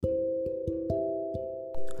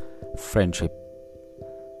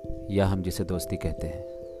Friendship या हम जिसे दोस्ती कहते हैं,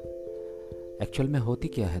 एक्चुअल में होती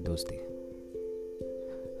क्या है दोस्ती?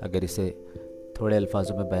 अगर इसे थोड़े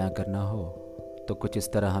अल्फाजों में बयां करना हो तो कुछ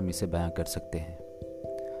इस तरह हम इसे बयां कर सकते हैं।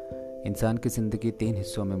 इंसान की ज़िंदगी 3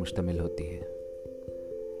 हिस्सों में मुश्तमिल होती है।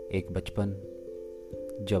 एक बचपन,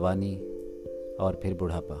 जवानी और फिर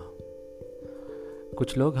बुढ़ापा।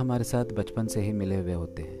 कुछ लोग हमारे साथ बचपन से ही मिले हुए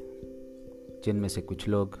होते हैं, जिनमें से कुछ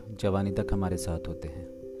लोग जवानी तक हमारे साथ होते हैं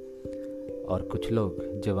और कुछ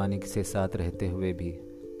लोग जवानी से साथ रहते हुए भी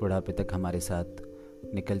बुढ़ापे तक हमारे साथ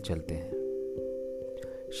निकल चलते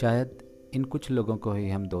हैं। शायद इन कुछ लोगों को ही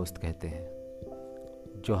हम दोस्त कहते हैं,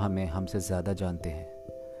 जो हमें हमसे ज़्यादा जानते हैं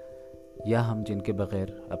या हम जिनके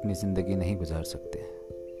बग़ैर अपनी ज़िंदगी नहीं गुजार सकते।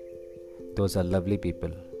 Those are lovely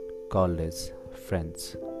people called as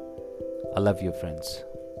friends. I love you, friends.